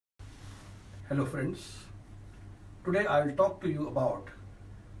Hello friends, today I will talk to you about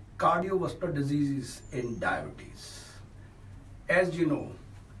cardiovascular diseases in diabetes. As you know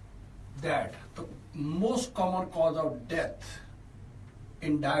that the most common cause of death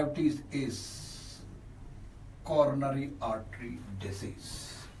in diabetes is coronary artery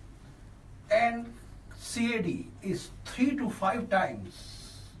disease, and CAD is 3 to 5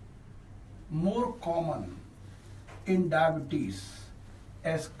 times more common in diabetes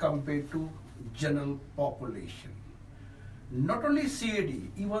as compared to general population. Not only CAD,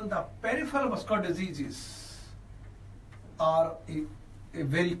 even the peripheral vascular diseases are a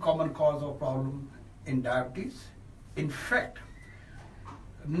very common cause of problem in diabetes. In fact,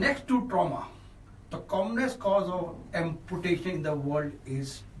 next to trauma, the commonest cause of amputation in the world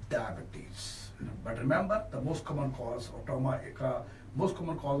is diabetes. But remember, the most common cause of trauma, most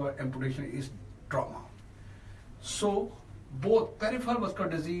common cause of amputation is trauma. So both peripheral vascular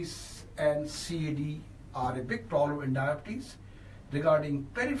disease and CAD are a big problem in diabetes. Regarding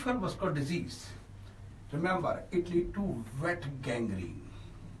peripheral vascular disease, remember it leads to wet gangrene.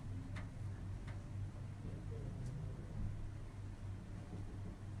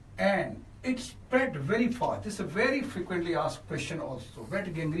 And it spread very fast. This is a very frequently asked question also.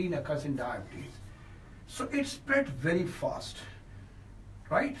 Wet gangrene occurs in diabetes. So it spread very fast,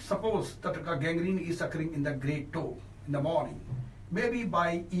 right? Suppose that a gangrene is occurring in the great toe in the morning. Maybe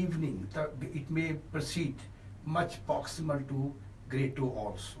by evening, it may proceed much proximal to great toe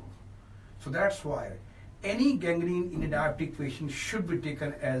also. So that's why any gangrene in a diabetic patient should be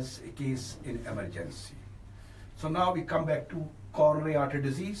taken as a case in emergency. So now we come back to coronary artery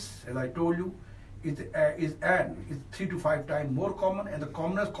disease. As I told you, is 3 to 5 times more common, and the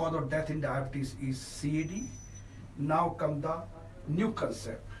commonest cause of death in diabetes is CAD. Now comes the new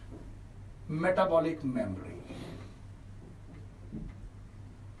concept, metabolic memory.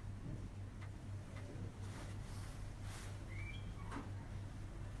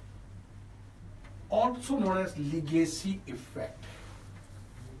 Also known as legacy effect.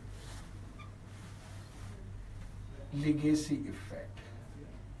 Legacy effect.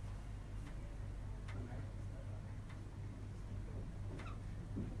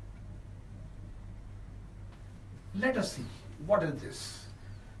 Let us see, what is this?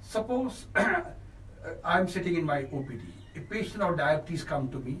 Suppose I'm sitting in my OPD. A patient of diabetes come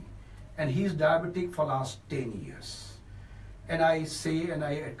to me, and he is diabetic for last 10 years. And I say, and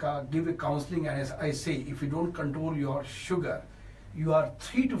I give a counseling, and I say, if you don't control your sugar, you are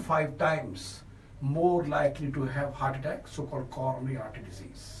 3 to 5 times more likely to have heart attack, so-called coronary artery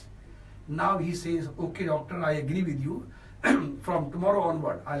disease. Now he says, okay doctor, I agree with you. From tomorrow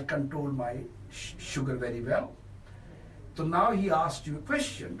onward, I'll control my sugar very well. So now he asked you a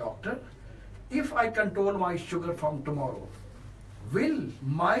question, doctor, if I control my sugar from tomorrow, will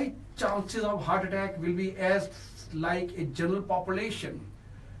my chances of heart attack will be as like a general population?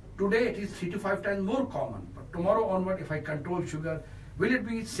 Today it is 3 to 5 times more common, but tomorrow onward, if I control sugar, will it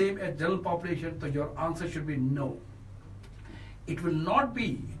be same as general population? So your answer should be no. It will not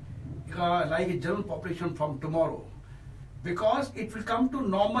be like a general population from tomorrow, because it will come to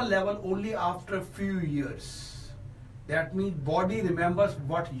normal level only after a few years. That means body remembers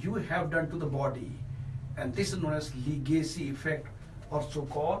what you have done to the body, and this is known as legacy effect, or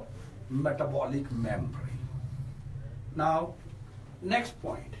so-called metabolic memory. Now, next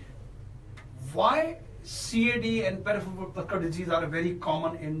point. Why CAD and peripheral vascular disease are very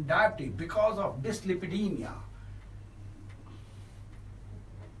common in diabetes? Because of dyslipidemia.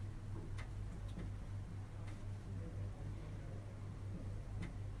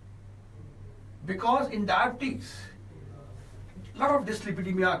 Because in diabetes, a lot of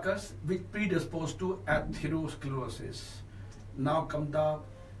dyslipidemia occurs which predispose to atherosclerosis. Now comes the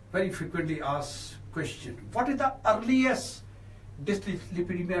very frequently asked question. What is the earliest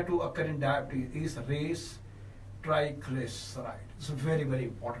dyslipidemia to occur in diabetes? Is raised triglyceride. It's a very, very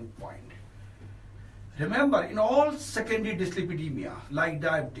important point. Remember, in all secondary dyslipidemia like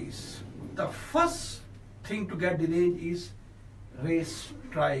diabetes, the first thing to get deranged is raised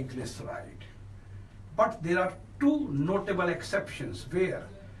triglyceride. But there are two notable exceptions where,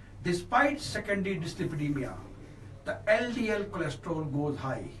 despite secondary dyslipidemia, the LDL cholesterol goes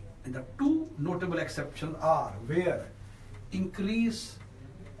high. And the two notable exceptions are where increased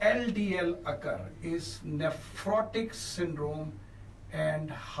LDL occur is nephrotic syndrome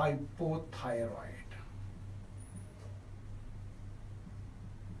and hypothyroid.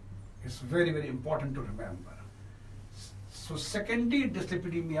 It's very, very important to remember. So secondary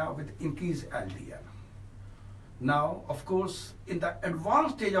dyslipidemia with increased LDL. Now, of course, in the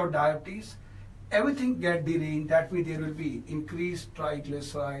advanced stage of diabetes, everything get deranged. That means there will be increased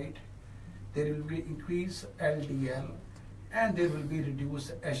triglyceride, there will be increased LDL, and there will be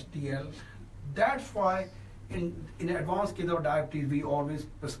reduced HDL. That's why in advanced case of diabetes, we always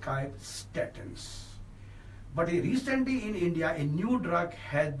prescribe statins. But recently in India, a new drug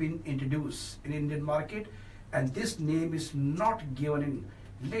has been introduced in Indian market, and this name is not given in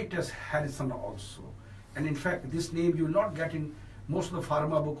latest Harrison also. And in fact, this name you will not get in most of the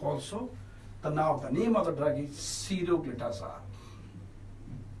pharma book also. Now the name of the drug is seroglitazar.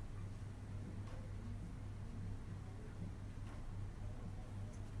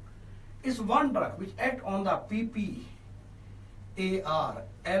 It's one drug which acts on the PPAR,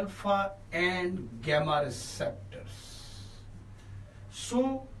 alpha and gamma receptors.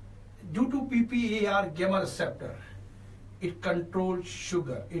 So, due to PPAR gamma receptor, it controls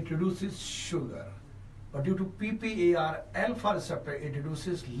sugar, it reduces sugar. But due to PPAR alpha receptor, it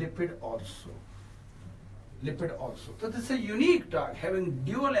reduces lipid also. So this is a unique drug having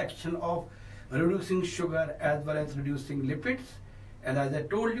dual action of reducing sugar as well as reducing lipids. And as I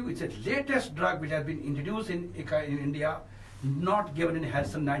told you, it's a latest drug which has been introduced in India, not given in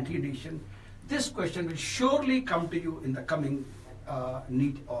Harrison 90 edition. This question will surely come to you in the coming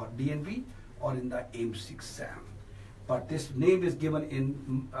NEET or DNB or in the AIMS exam. But this name is given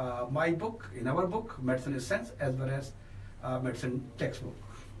in my book, in our book, Medicine Essence, as well as medicine textbook,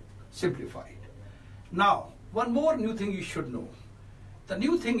 simplified. Now, one more new thing you should know. The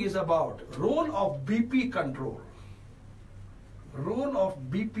new thing is about role of BP control. Role of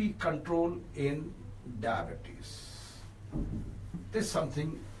BP control in diabetes. This is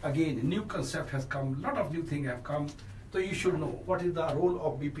something, again, a new concept has come, a lot of new things have come, so you should know what is the role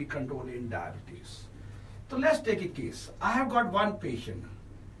of BP control in diabetes. So let's take a case. I have got one patient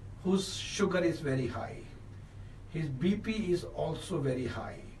whose sugar is very high. His BP is also very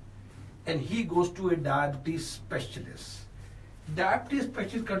high. And he goes to a diabetes specialist. Diabetes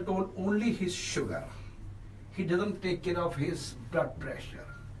specialist control only his sugar. He doesn't take care of his blood pressure.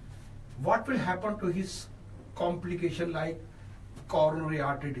 What will happen to his complication like coronary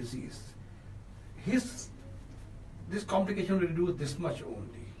artery disease? This complication will reduce this much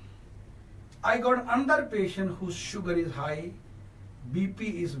only. I got another patient whose sugar is high,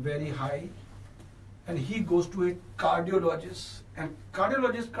 BP is very high, and he goes to a cardiologist, and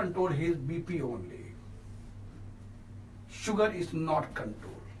cardiologist control his BP only. Sugar is not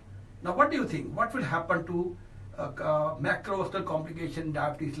controlled. Now what do you think? What will happen to macrovascular complication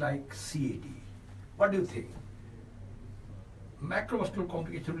diabetes like CAD? What do you think? Macrovascular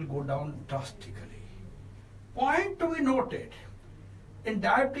complication will go down drastically. Point to be noted. In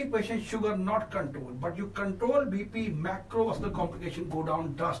diabetic patients, sugar not controlled, but you control BP, macrovascular complication go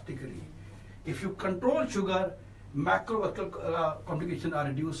down drastically. If you control sugar, macrovascular complications are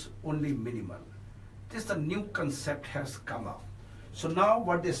reduced only minimal. This is a new concept has come up. So now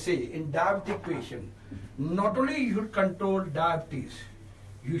what they say, in diabetic patient, not only you should control diabetes,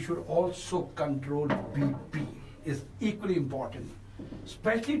 you should also control BP. Is equally important,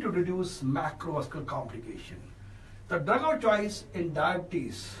 especially to reduce macrovascular complication. The drug of choice in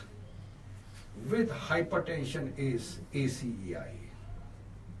diabetes with hypertension is ACEI.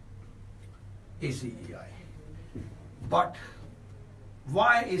 But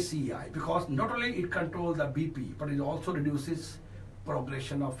why ACEI? Because not only it controls the BP, but it also reduces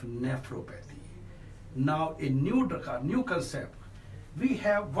progression of nephropathy. Now a new drug, a new concept. We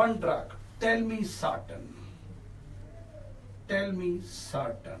have one drug, telmisartan.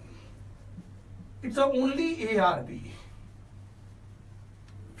 It's the only ARB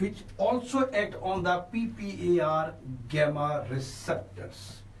which also act on the PPAR gamma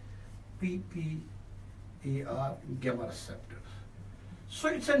receptors. PPAR gamma receptors. So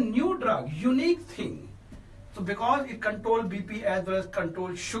it's a new drug, unique thing. So because it controls BP as well as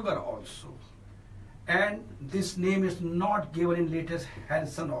controls sugar also. And this name is not given in latest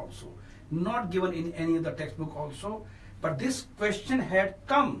Harrison also. Not given in any of the textbook also. But this question had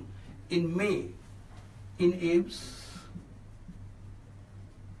come in May, in AIMS,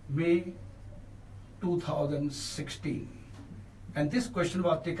 May 2016. And this question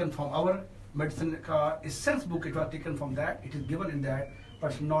was taken from our Medicine Essence book, it was taken from that, it is given in that,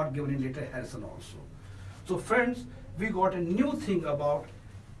 but it's not given in later Harrison also. So friends, we got a new thing about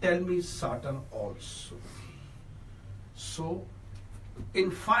telmisartan also. So,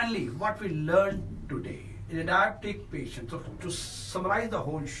 finally, what we learned today, in a diabetic patient, so to summarize the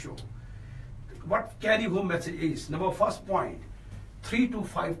whole show, what carry home message is, first point, 3 to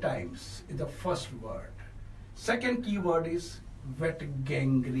 5 times is the first word. Second keyword is wet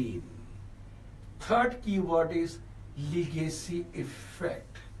gangrene. Third keyword is legacy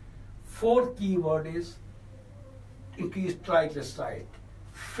effect. Fourth keyword is increased triglyceride.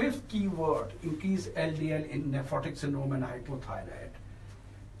 Fifth keyword, increase LDL in nephrotic syndrome and hypothyroid.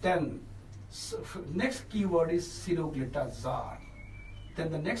 Then next keyword is seroglitazar.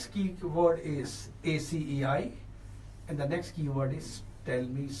 Then the next keyword is ACEI, and the next keyword is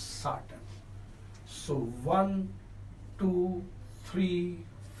telmisartan. So 1, 2, 3,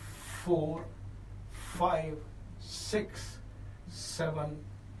 4, 5, 6, 7,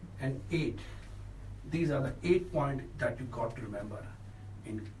 and 8. These are the 8 points that you got to remember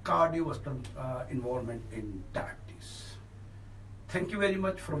in cardiovascular involvement in diabetes. Thank you very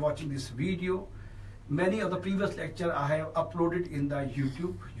much for watching this video. Many of the previous lectures I have uploaded in the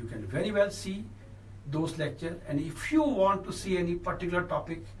YouTube. You can very well see those lectures. And if you want to see any particular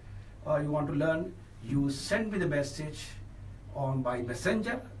topic you want to learn, you send me the message on my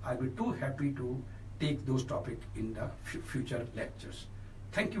messenger. I'll be too happy to take those topics in the future lectures.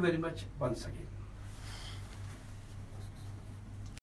 Thank you very much once again.